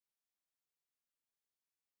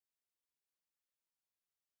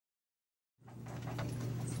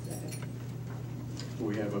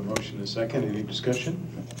we have a motion and a second. Any discussion?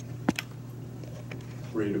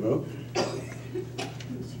 Ready to vote?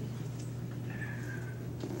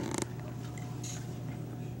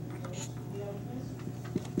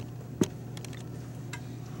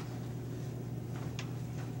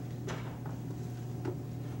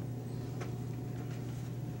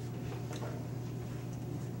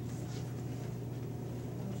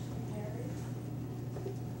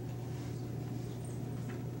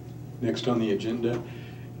 Next on the agenda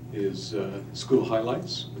is school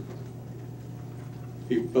highlights.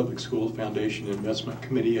 Topeka Public Schools Foundation Investment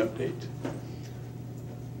Committee update.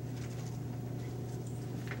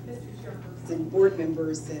 And board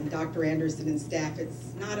members and Dr. Anderson and staff,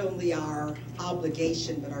 it's not only our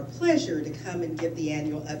obligation but our pleasure to come and give the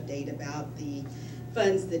annual update about the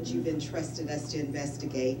funds that you've entrusted us to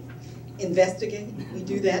investigate. We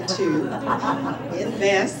do that too.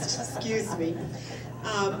 Invest, excuse me.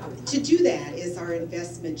 To do that is our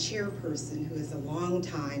investment chairperson, who is a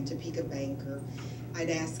long-time Topeka banker. I'd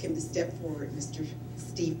ask him to step forward, Mr.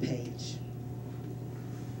 Steve Page.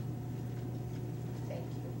 Thank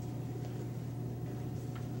you.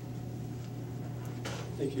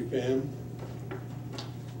 Thank you, Pam.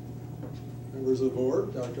 Members of the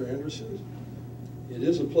board, Dr. Anderson, it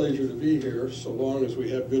is a pleasure to be here so long as we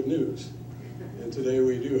have good news. And today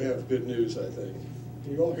we do have good news, I think.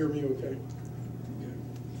 Can you all hear me okay?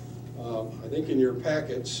 I think in your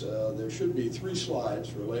packets there should be 3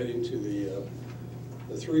 slides relating to the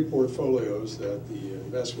 3 portfolios that the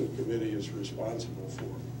investment committee is responsible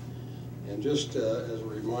for. And just as a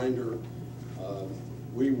reminder,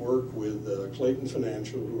 we work with Clayton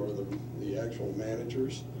Financial, who are the actual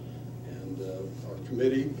managers, and our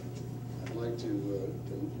committee. I'd like to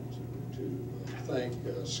thank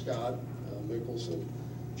Scott Mickelson,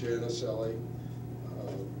 Janice Ellie,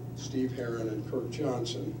 Steve Herron, and Kirk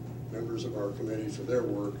Johnson, members of our committee, for their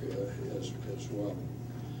work as well.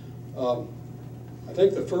 I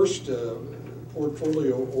think the first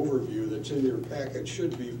portfolio overview that's in your packet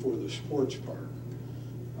should be for the sports park.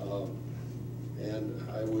 And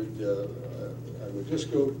I would just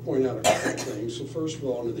go point out a couple of things. So first of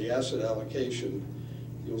all, under the asset allocation,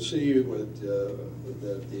 you'll see that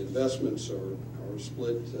the investments are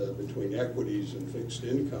split between equities and fixed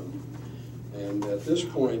income. And at this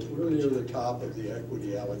point, we're near the top of the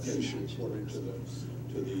equity allocation according to the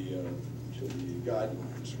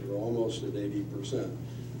guidelines. We're almost at 80%,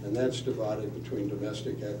 and that's divided between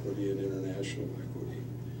domestic equity and international equity.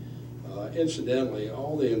 Incidentally,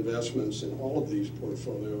 all the investments in all of these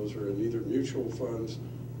portfolios are in either mutual funds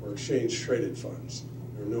or exchange-traded funds.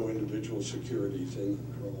 There are no individual securities in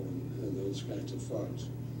those kinds of funds.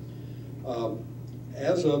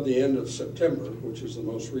 As of the end of September, which is the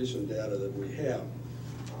most recent data that we have,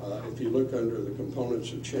 if you look under the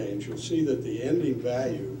components of change, you'll see that the ending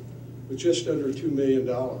value was just under $2 million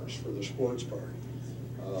for the sports park.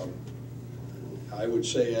 I would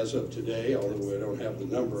say as of today, although I don't have the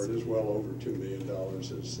number, it is well over $2 million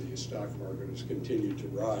as the stock market has continued to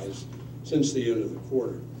rise since the end of the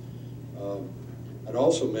quarter. I'd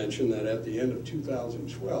also mention that at the end of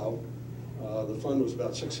 2012, the fund was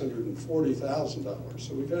about $640,000.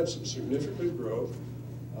 So we've had some significant growth,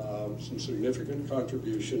 some significant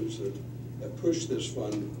contributions that have pushed this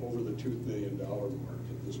fund over the $2 million mark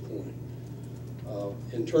at this point.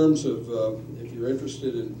 In terms of, if you're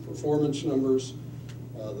interested in performance numbers,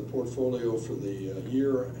 the portfolio for the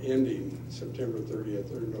year ending September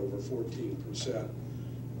 30th earned over 14%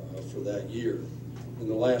 for that year. In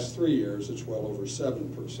the last 3 years, it's well over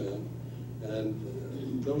 7%.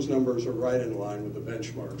 And those numbers are right in line with the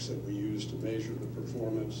benchmarks that we use to measure the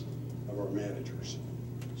performance of our managers.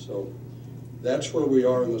 So that's where we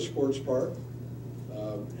are in the sports park.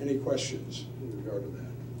 Any questions in regard to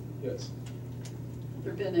that? Yes? Have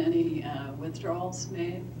there been any withdrawals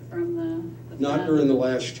made from the Not fund? during the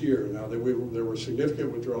last year. Now, there were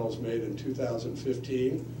significant withdrawals made in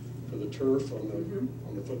 2015 for the turf on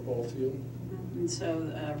the football field. And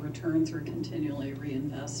so returns were continually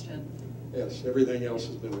reinvested? Yes, everything else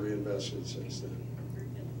has been reinvested since then. Very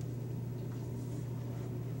good.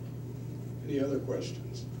 Any other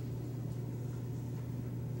questions?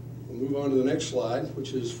 We'll move on to the next slide,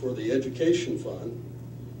 which is for the education fund.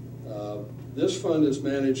 This fund is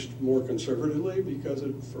managed more conservatively because,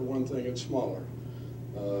 for one thing, it's smaller.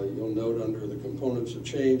 You'll note under the components of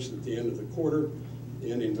change that at the end of the quarter,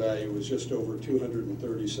 the ending value was just over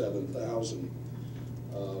 $237,000.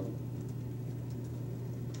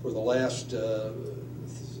 For the last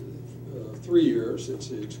 3 years,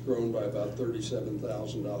 it's grown by about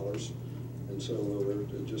 $37,000, and so we're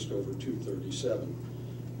just over $237,000.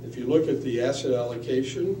 If you look at the asset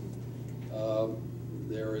allocation,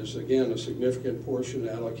 There is, again, a significant portion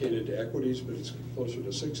allocated to equities, but it's closer to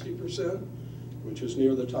 60%, which is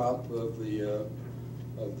near the top of the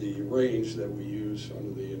range that we use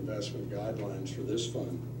under the investment guidelines for this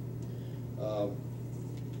fund.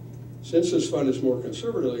 Since this fund is more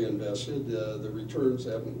conservatively invested, the returns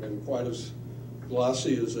haven't been quite as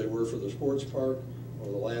glossy as they were for the sports park.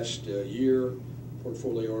 Over the last year,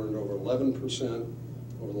 portfolio earned over 11%.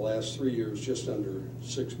 Over the last 3 years, just under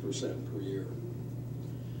 6% per year.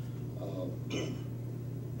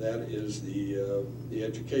 That is the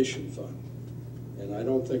education fund. And I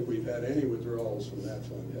don't think we've had any withdrawals from that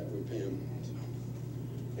fund, have we, Pam?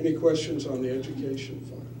 Any questions on the education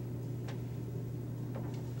fund?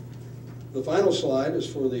 The final slide is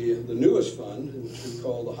for the newest fund, which we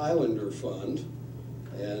call the Highlander Fund.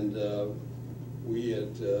 And we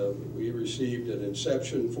received at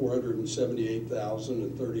inception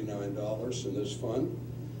 $478,039 in this fund.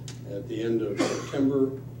 At the end of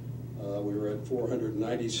September, we were at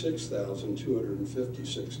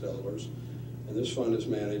 $496,256. And this fund is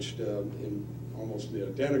managed in almost the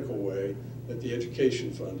identical way that the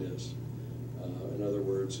education fund is. In other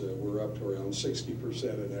words, we're up to around 60%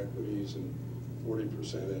 in equities and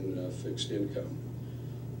 40% in fixed income.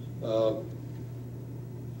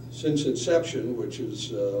 Since inception, which is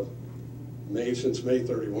since May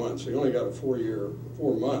 31, so you only got a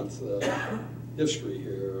 4-month history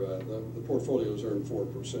here, the portfolio has earned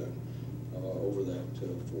 4% over that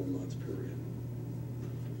 4-month period.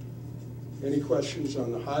 Any questions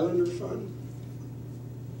on the Highlander Fund?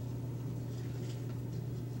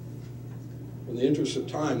 In the interest of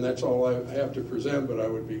time, that's all I have to present, but I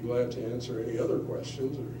would be glad to answer any other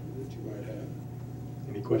questions that you might have.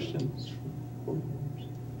 Any questions?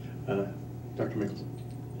 Dr. Mickelson.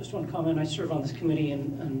 Just one comment. I serve on this committee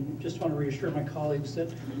and just want to reassure my colleagues that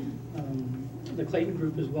the Clayton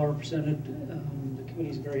Group is well represented. The committee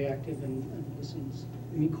is very active and listens.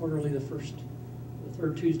 We meet quarterly the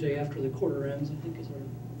third Tuesday after the quarter ends, I think is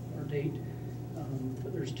our date.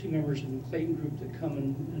 But there's 2 members in the Clayton Group that come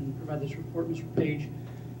and provide this report. Mr. Page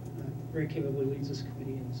very capably leads this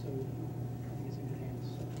committee, and so I think it's in good hands.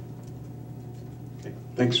 So. Okay.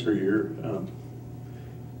 Thanks for your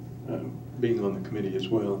being on the committee as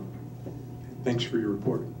well. Thanks for your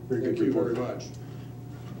report. Very good report. Thank you very much.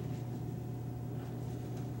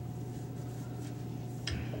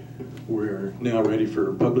 We're now ready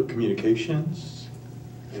for public communications,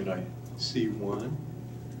 and I see one.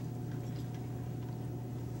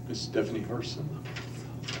 Ms. Stephanie Harson.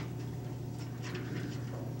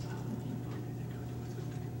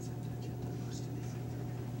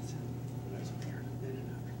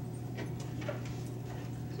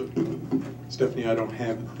 Stephanie, I don't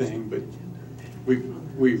have a thing, but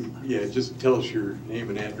just tell us your name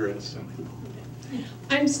and address.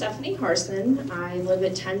 I'm Stephanie Harson. I live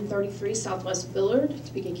at 1033 Southwest Billard,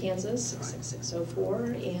 Topeka, Kansas,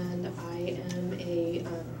 66604, and I am a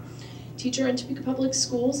teacher in Topeka Public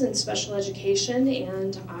Schools in special education,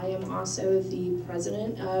 and I am also the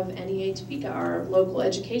president of NEA Topeka, our local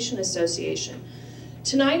education association.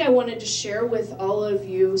 Tonight I wanted to share with all of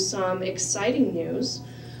you some exciting news.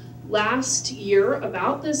 Last year,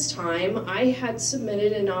 about this time, I had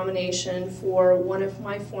submitted a nomination for one of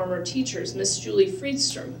my former teachers, Miss Julie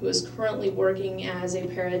Friedstrom, who is currently working as a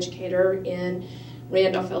paraeducator in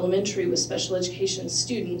Randolph Elementary with special education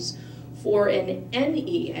students, for an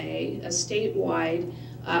NEA, a statewide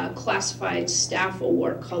classified staff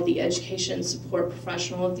award called the Education Support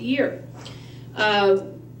Professional of the Year.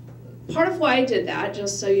 Part of why I did that,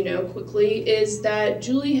 just so you know quickly, is that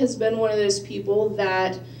Julie has been one of those people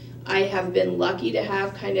that I have been lucky to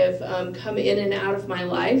have kind of come in and out of my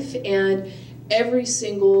life, and every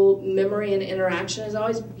single memory and interaction is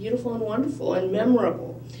always beautiful and wonderful and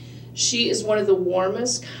memorable. She is one of the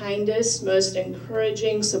warmest, kindest, most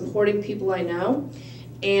encouraging, supporting people I know,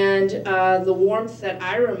 and the warmth that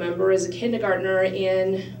I remember as a kindergartner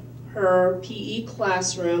in her PE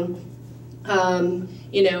classroom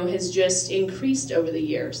has just increased over the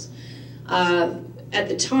years. At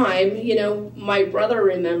the time, my brother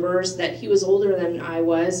remembers that he was older than I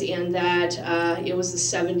was, and that it was the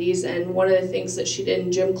 70s, and one of the things that she did in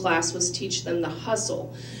gym class was teach them the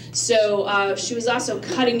hustle. So she was also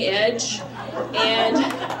cutting edge,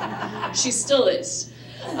 and she still is.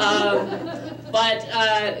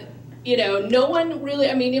 No one really,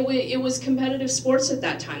 it was competitive sports at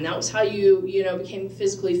that time. That was how you became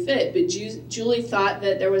physically fit. But Julie thought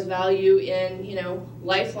that there was value in,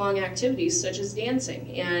 lifelong activities such as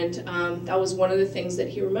dancing. And that was one of the things that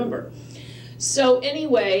he remembered. So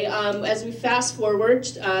anyway, as we fast forward,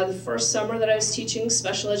 the first summer that I was teaching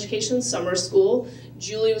special education summer school,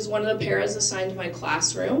 Julie was one of the paras assigned to my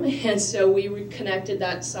classroom, and so we reconnected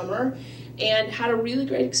that summer and had a really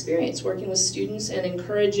great experience working with students and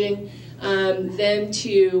encouraging them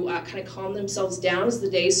to kind of calm themselves down as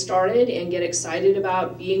the day started and get excited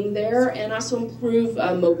about being there, and also improve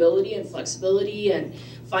mobility and flexibility and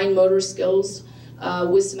fine motor skills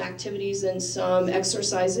with some activities and some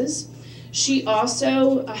exercises. She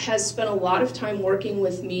also has spent a lot of time working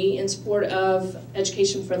with me in support of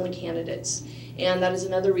education-friendly candidates. And that is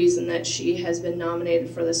another reason that she has been nominated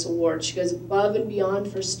for this award. She goes above and beyond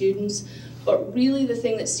for students, but really the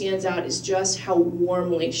thing that stands out is just how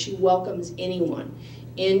warmly she welcomes anyone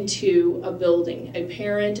into a building. A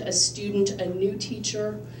parent, a student, a new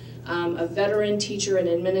teacher, a veteran teacher, an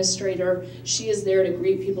administrator. She is there to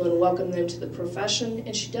greet people and welcome them to the profession,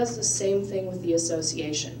 and she does the same thing with the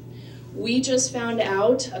association. We just found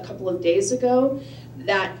out a couple of days ago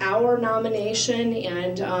that our nomination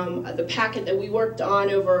and the packet that we worked on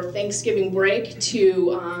over Thanksgiving break to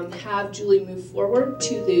have Julie move forward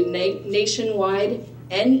to the nationwide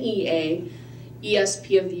NEA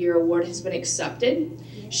ESP of the Year award has been accepted.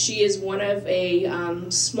 She is one of a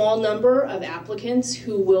small number of applicants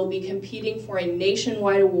who will be competing for a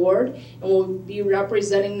nationwide award and will be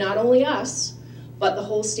representing not only us, but the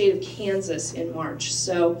whole state of Kansas in March.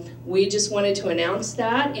 So we just wanted to announce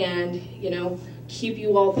that and, you know, keep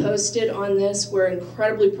you all posted on this. We're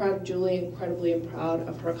incredibly proud of Julie, incredibly proud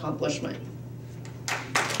of her accomplishment.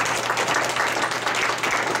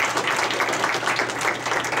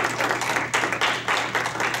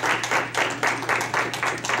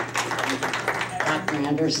 Dr.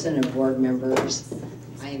 Anderson and board members,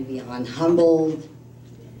 I am beyond humbled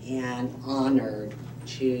and honored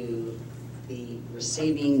to be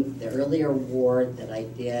receiving the earlier award that I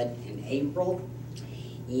did in April,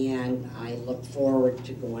 and I look forward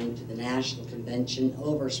to going to the National Convention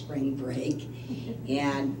over spring break.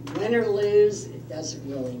 And win or lose, it doesn't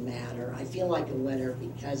really matter. I feel like a winner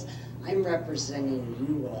because I'm representing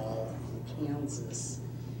you all in Kansas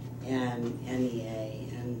and NEA,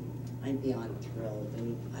 and I'm beyond thrilled.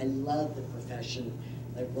 And I love the profession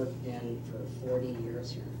I've worked in for 40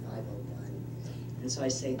 years here at 501. And so I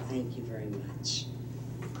say thank you very much.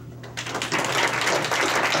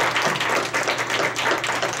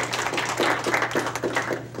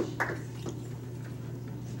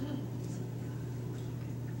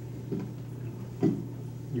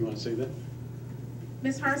 You want to say that?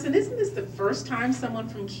 Ms. Harrison, isn't this the first time someone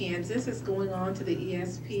from Kansas is going on to the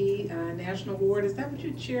ESP National Award? Is that what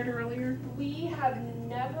you shared earlier? We have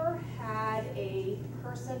never had a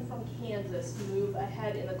person from Kansas move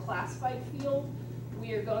ahead in the classified field.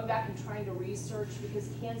 We are going back and trying to research because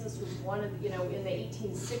Kansas was one of, in the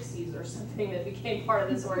 1860s or something that became part of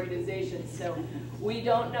this organization. So we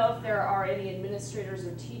don't know if there are any administrators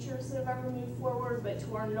or teachers that have ever moved forward, but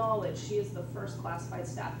to our knowledge, she is the first classified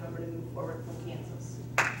staff member to move forward from Kansas.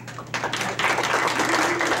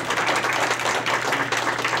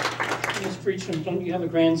 Ms. Friedman, don't you have a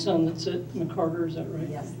grandson that's at McCarter, is that right?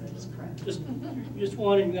 Yes, that is correct. Just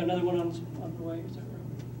one, and you got another one on the way, is that right?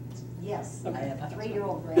 Yes, Okay. I have a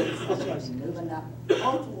 3-year-old grandson moving up,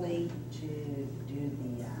 hopefully to do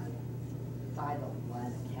the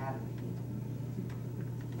 501 Academy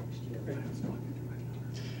next year.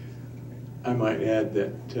 I might add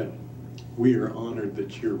that we are honored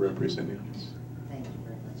that you're representing us. Thank you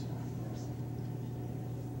very much, Dr. Larson.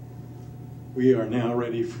 We are now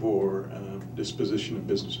ready for disposition of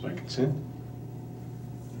business by consent.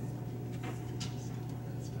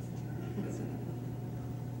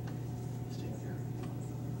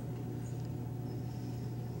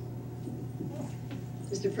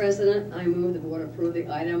 Mr. President, I move the board approve the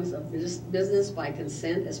items of business by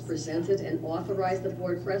consent as presented and authorize the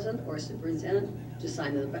board president or superintendent to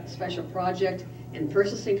sign the special project and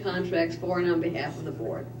purchasing contracts for and on behalf of the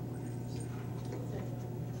board.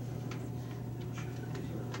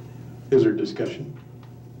 Is there discussion?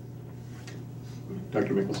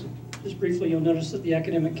 Dr. Mickelson. Just briefly, you'll notice that the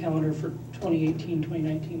academic calendar for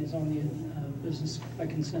 2018-2019 is on the business by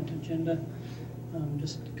consent agenda.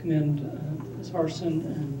 Just commend Ms. Harson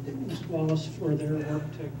and Ms. Wallace for their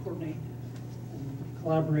work to coordinate and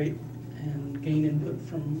collaborate and gain input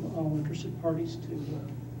from all interested parties to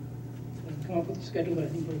come up with a schedule that I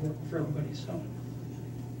think will work for everybody. So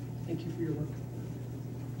thank you for your work.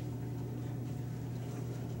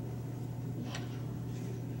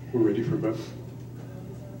 We're ready for a vote.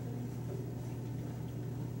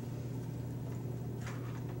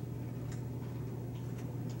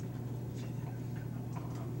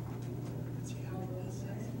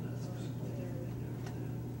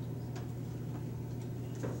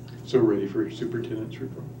 So we're ready for superintendent's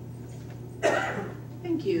report.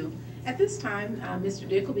 Thank you. At this time, Mr.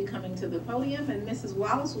 Dick will be coming to the podium, and Mrs.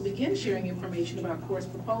 Wallace will begin sharing information about course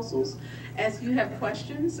proposals. As you have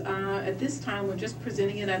questions, at this time, we're just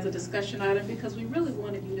presenting it as a discussion item because we really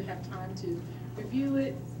wanted you to have time to review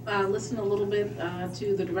it, listen a little bit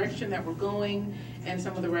to the direction that we're going and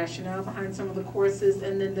some of the rationale behind some of the courses.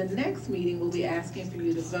 And then the next meeting, we'll be asking for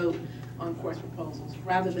you to vote on course proposals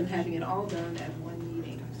rather than having it all done at one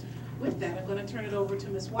meeting. With that, I'm going to turn it over to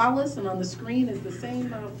Ms. Wallace, and on the screen is the same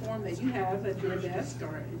form that you have at your desk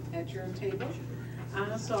or at your table.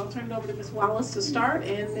 So I'll turn it over to Ms. Wallace to start,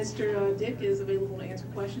 and Mr. Dick is available to answer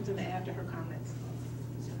questions and to add to her comments.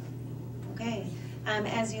 Okay.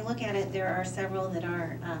 As you look at it, there are several that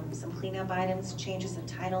are some cleanup items, changes of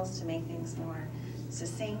titles to make things more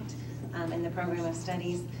succinct in the program of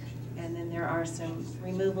studies. And then there are some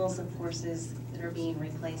removals of courses that are being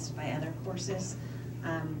replaced by other courses.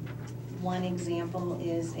 One example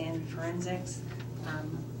is in forensics.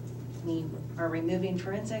 We are removing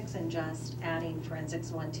forensics and just adding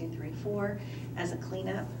forensics 1, 2, 3, 4 as a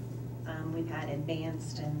cleanup. We've had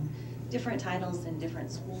advanced and different titles in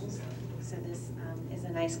different schools, so this is a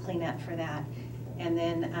nice cleanup for that. And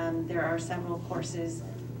then there are several courses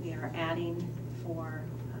we are adding for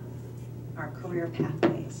our career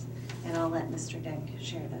pathways, and I'll let Mr. Dick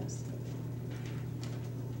share those.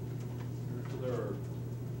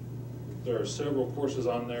 There are several courses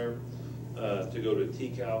on there to go to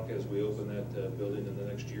TCALC as we open that building in the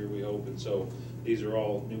next year, we hope. And so these are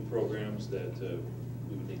all new programs that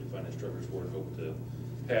we would need to find instructors for and hope to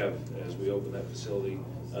have as we open that facility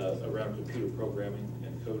around computer programming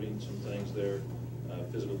and coding, some things there,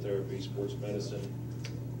 physical therapy, sports medicine,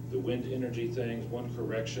 the wind energy things. One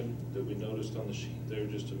correction that we noticed on the sheet there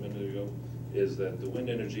just a minute ago is that the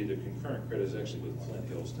wind energy, the concurrent credit is actually with Flint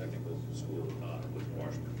Hills Technical School, not with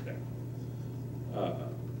Washburn Tech.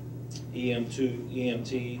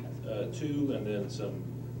 EMT 2, and then some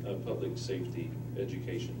public safety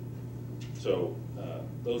education. So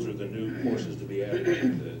those are the new courses to be added to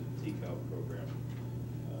the TCAL program.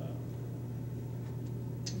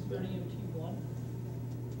 Is there an EMT 1?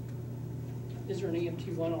 Is there an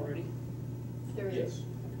EMT 1 already? There is. Yes,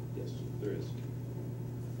 yes, there is.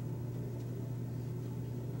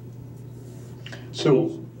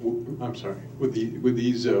 So, I'm sorry, would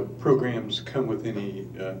these programs come with any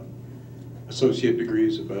associate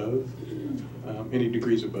degrees above, any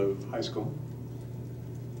degrees above high school?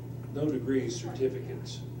 No degrees,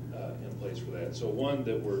 certificates in place for that. So one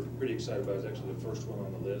that we're pretty excited about is actually the first one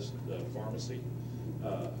on the list, pharmacy.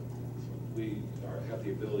 We have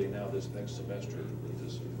the ability now this next semester with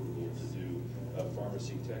this approval to do a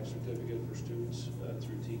pharmacy tech certificate for students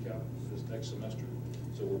through TCAL this next semester.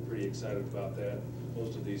 So we're pretty excited about that.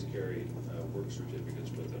 Most of these carry work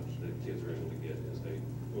certificates with them that kids are able to get as they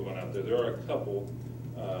move on out there. There are a couple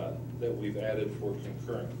that we've added for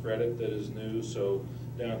concurrent credit that is new. So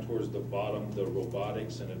down towards the bottom, the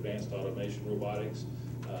robotics and advanced automation robotics,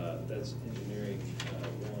 that's engineering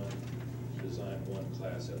 1, design 1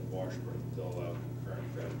 class at Washburn. They'll allow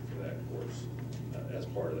concurrent credit for that course as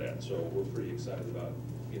part of that. So we're pretty excited about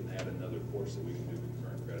getting that another course that we can do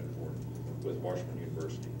concurrent credit for with Washburn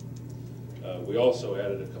University. We also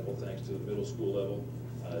added a couple things to the middle school level,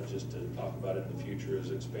 just to talk about in the future, is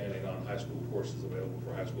expanding on high school courses available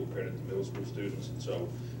for high school credit to middle school students. And so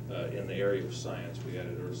in the area of science, we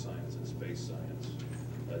added earth science and space science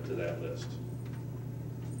to that list.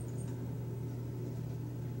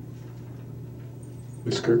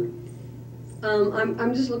 Ms. Kirk?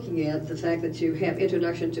 I'm just looking at the fact that you have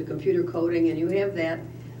introduction to computer coding and you have that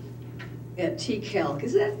at TCALC.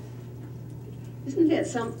 Isn't that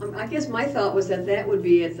some, I guess my thought was that that would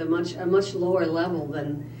be at a much lower level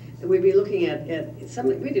than we'd be looking at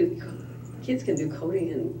something we do. Kids can do coding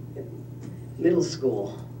in middle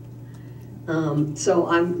school. So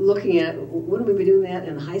I'm looking at, wouldn't we be doing that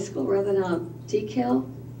in high school rather than on TCAL?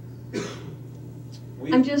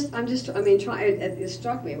 It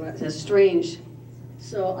struck me as strange.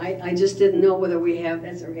 So I just didn't know whether we have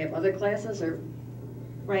other classes or.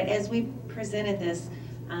 Right, as we presented this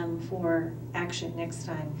for action next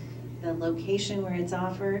time, the location where it's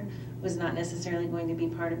offered was not necessarily going to be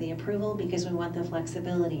part of the approval because we want the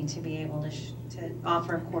flexibility to be able to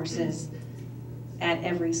offer courses at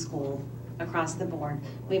every school across the board.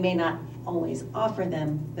 We may not always offer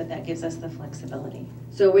them, but that gives us the flexibility.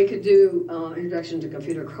 So we could do introduction to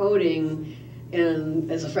computer coding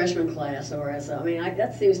as a freshman class, or as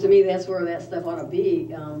that seems to me that's where that stuff ought to be.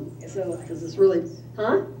 Because it's really,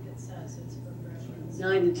 huh? It says it's for freshmen.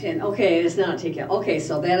 9 to 10. Okay, it's not a TCAL. Okay,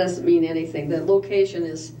 so that doesn't mean anything. The location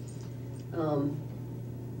is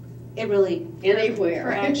It really, Anywhere.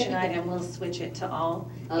 for action item, we'll switch it to all,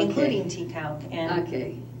 Okay. including TCALC and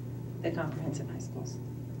Okay, the comprehensive high schools.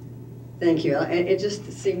 thank you. It just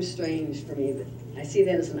seems strange for me that I see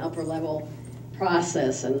that as an upper level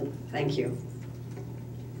process, and thank you.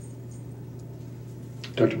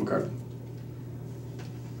 Dr. McCarthy.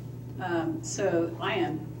 So I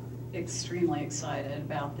am extremely excited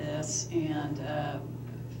about this, and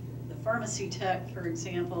the pharmacy tech, for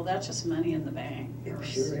example, that's just money in the bank. It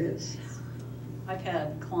sure is. I've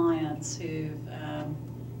had clients who've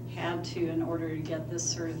had to, in order to get this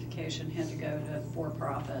certification, had to go to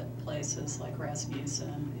for-profit places like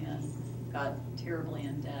Rasmussen and got terribly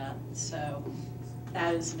in debt. So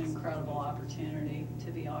that is an incredible opportunity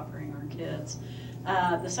to be offering our kids.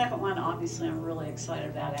 The second one, obviously, I'm really excited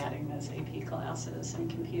about adding those AP classes in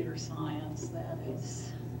computer science. That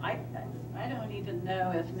is, I don't even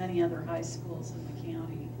know if many other high schools in the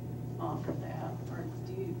county offer that. Or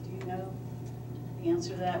do you know the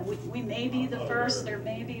answer to that? We may be the first. There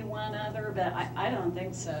may be one other, but I don't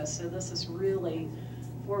think so. So this is really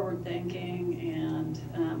forward thinking, and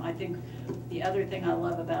I think the other thing I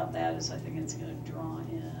love about that is I think it's going to draw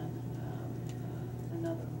in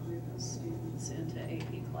another group of students into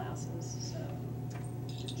AP classes. So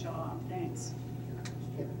good job, thanks.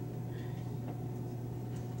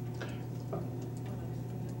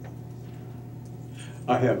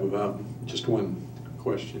 I have just one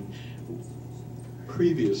question.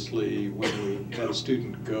 Previously, when we had a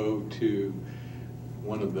student go to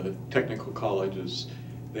one of the technical colleges,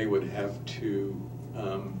 they would have to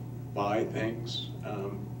buy things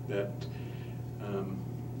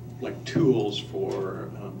like tools for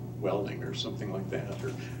welding or something like that.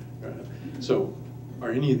 So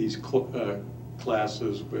are any of these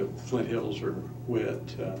classes with Flint Hills or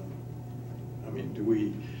WIT, I mean, do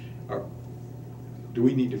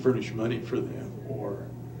we need to furnish money for them, or?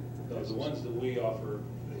 No, the ones that we offer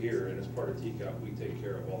here, and as part of TCOP, we take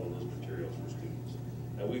care of all of those materials for students.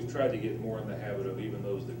 Now, we've tried to get more in the habit of even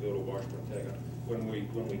those that go to Washburn Tech, when we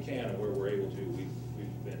can and where we're able to, we've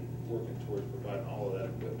been working towards providing all of that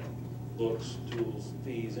equipment, books, tools,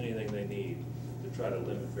 fees, anything they need to try to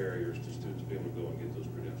limit barriers to students being able to go and get those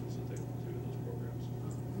credentials that they want to in those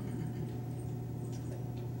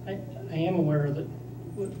programs. I am aware that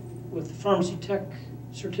with the pharmacy tech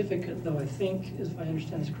certificate, though, I think, if I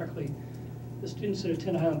understand this correctly, the students that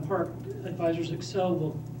attend Highland Park Advisors Excel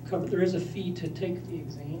will cover, there is a fee to take the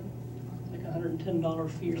exam, like $110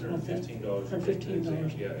 fee or something like that.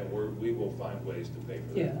 $115. Yeah, and we will find ways to pay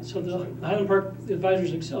for that. Yeah, so the Highland Park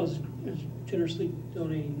Advisors Excel is generously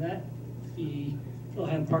donating that fee for the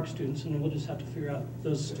Highland Park students, and we'll just have to figure out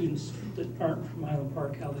those students that aren't from Highland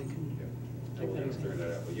Park, how they can take We're that going to figure exam.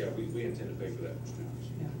 that out, but yeah, we intend to pay for that for students.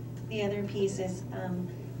 Yeah. The other piece is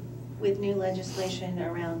with new legislation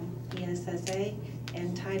around ESSA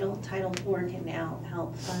and Title IV can now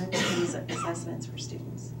help fund these assessments for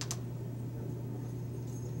students.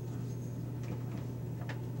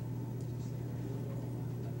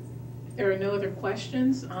 There are no other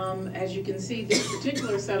questions. As you can see, this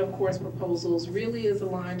particular set of course proposals really is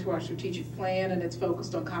aligned to our strategic plan, and it's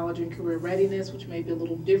focused on college and career readiness, which may be a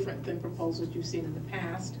little different than proposals you've seen in the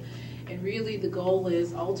past. And really the goal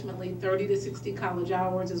is ultimately 30 to 60 college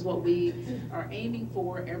hours is what we are aiming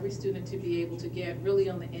for every student to be able to get, really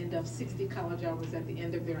on the end of 60 college hours at the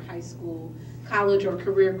end of their high school, college or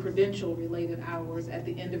career credential related hours at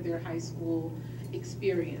the end of their high school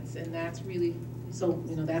experience. And that's really, so,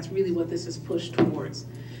 that's really what this is pushed towards.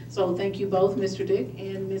 So thank you both, Mr. Dick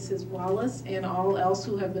and Mrs. Wallace, and all else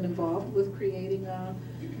who have been involved with creating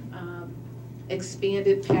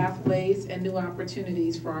expanded pathways and new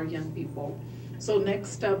opportunities for our young people. So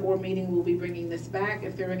next board meeting, we'll be bringing this back.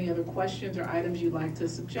 If there are any other questions or items you'd like to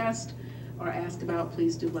suggest or ask about,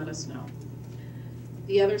 please do let us know.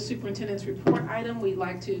 The other superintendent's report item, we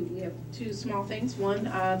have two small things. One,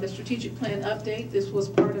 the strategic plan update. This was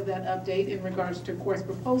part of that update in regards to course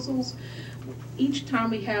proposals. Each time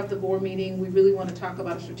we have the board meeting, we really want to talk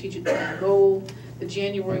about a strategic plan goal. The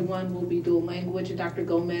January one will be dual language, and Dr.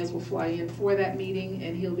 Gomez will fly in for that meeting,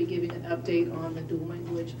 and he'll be giving an update on the dual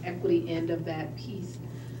language equity end of that piece.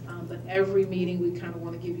 But every meeting, we kind of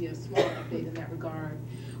want to give you a small update in that regard.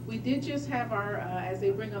 We did just have our, as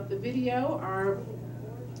they bring up the video, our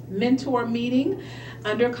mentor meeting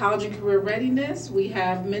under College and Career Readiness. We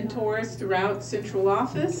have mentors throughout central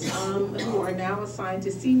office who are now assigned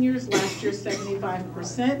to seniors. Last year,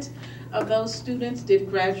 75% of those students did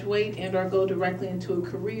graduate and or go directly into a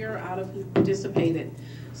career out of who participated.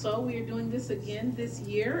 So we are doing this again this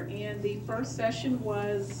year, and the first session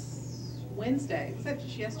was Wednesday. Was that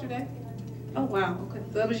just yesterday? Oh, wow, okay,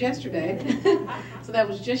 that was yesterday. So that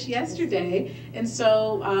was just yesterday. And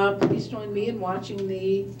so please join me in watching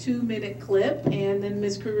the 2-minute clip, and then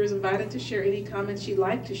Ms. Kruger is invited to share any comments she'd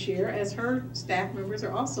like to share, as her staff members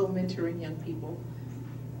are also mentoring young people.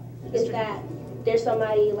 Is that there's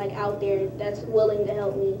somebody like out there that's willing to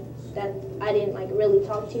help me that I didn't like really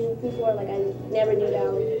talk to before. Like I never knew that I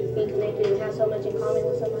would be connected and have so much in common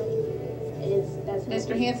with somebody. That's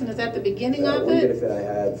Mr. Hanson, is that the beginning of one it? benefit I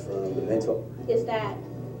had from the mentor is that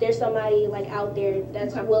there's somebody like out there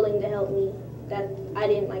that's willing to help me that I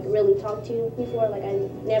didn't like really talk to before. Like I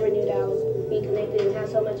never knew that I would be connected and have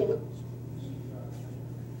so much in common.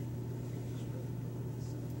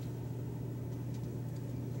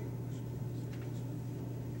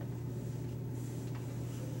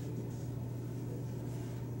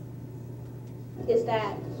 Is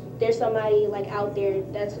that there's somebody like out there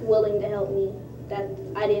that's willing to help me that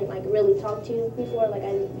I didn't like really talk to before. Like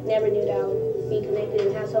I never knew that I would be connected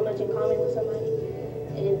and have so much in common with somebody,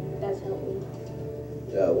 and that's helped me.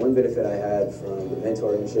 One benefit I had from the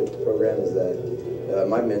mentorship program is that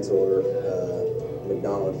my mentor,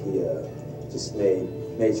 McDonald, he just made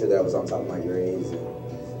sure that I was on top of my grades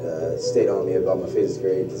and stayed on me about my physics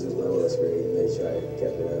grade because it was my lowest grade and made sure I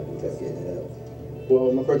kept it up and kept getting it up.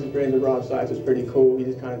 Well, my first experience with Rob Sykes was pretty cool. He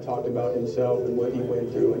just kind of talked about himself and what he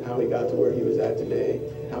went through and how he got to where he was at today,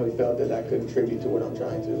 how he felt that that could contribute to what I'm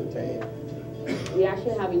trying to attain. We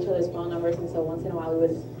actually have each other's phone numbers, and so once in a while we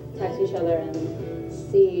would text each other and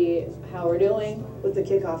see how we're doing. With the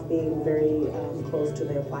kickoff being very close to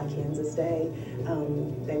the Apply Kansas Day,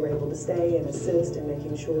 they were able to stay and assist in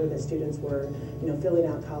making sure that students were, filling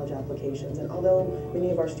out college applications. And although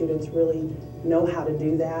many of our students really know how to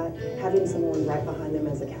do that, having someone right behind them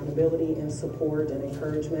as accountability and support and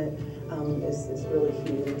encouragement is really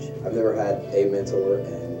huge. I've never had a mentor,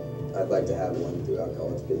 and I'd like to have one throughout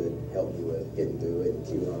college because it helped me with getting through it and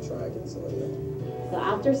keeping on track and stuff like that. So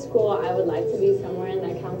after school, I would like to be somewhere in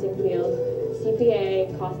the accounting field,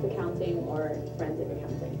 CPA, cost accounting, or forensic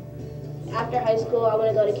accounting. After high school, I want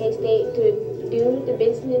to go to K-State to do the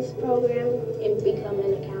business program and become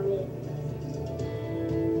an accountant.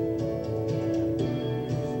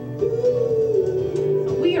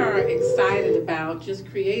 We are excited about just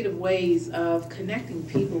creative ways of connecting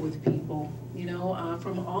people with people,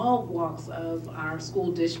 from all walks of our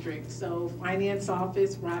school district. So finance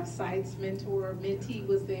office, Rob Sykes, mentee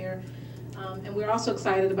was there. And we're also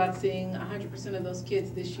excited about seeing 100% of those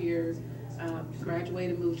kids this year graduate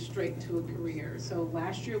and move straight to a career. So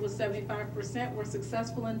last year was 75%. We're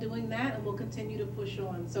successful in doing that, and we'll continue to push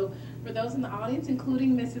on. So for those in the audience,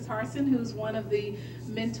 including Mrs. Harson, who's one of the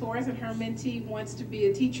mentors, and her mentee wants to be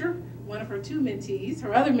a teacher, one of her 2 mentees.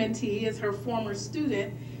 Her other mentee is her former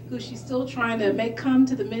student, who she's still trying to make come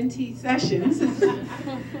to the mentee sessions.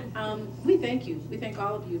 We thank you. We thank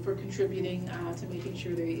all of you for contributing to making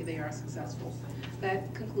sure they are successful.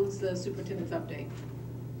 That concludes the superintendent's update.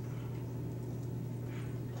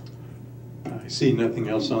 I see nothing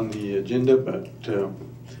else on the agenda, but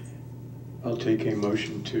I'll take a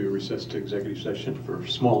motion to recess to executive session for a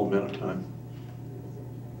small amount of time.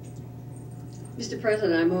 Mr.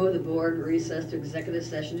 President, I move the board recess to executive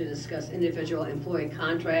session to discuss individual employee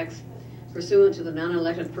contracts pursuant to the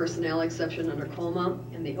non-elected personnel exception under COMA,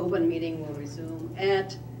 and the open meeting will resume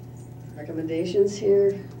at, recommendations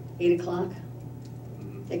here, 8 o'clock.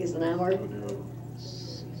 Take us an hour.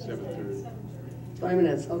 7:30. 20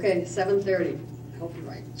 minutes, okay, 7:30. I hope you're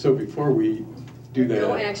right. So before we do that,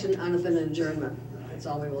 No action other than adjournment. That's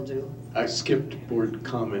all we will do. I skipped board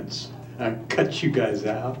comments. I cut you guys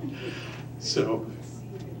out. So,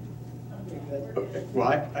 okay,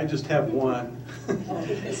 well, I just have one.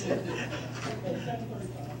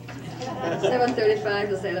 7:35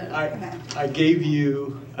 to say that. I gave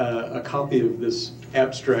you a copy of this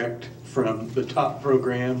abstract from the top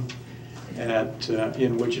program at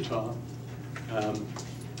in Wichita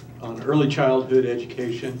on early childhood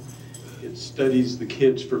education. It studies the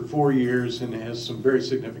kids for 4 years and has some very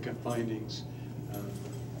significant findings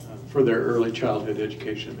for their early childhood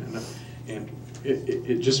education. And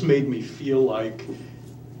it just made me feel like,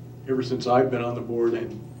 ever since I've been on the board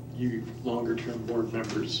and you longer-term board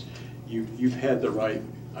members, you've had the right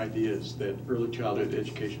ideas that early childhood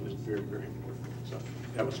education is very, very important. So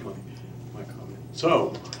that was my comment.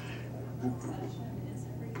 So.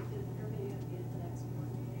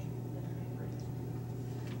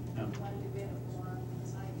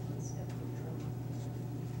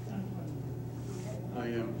 I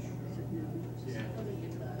am. Yeah.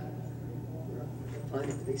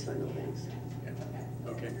 These final things. Yeah.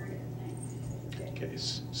 Okay. Okay.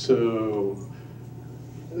 So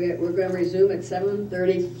We're going to resume at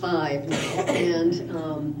 7:35 now, and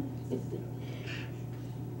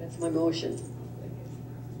that's my motion.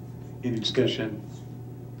 Any discussion?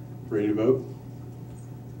 Ready to vote?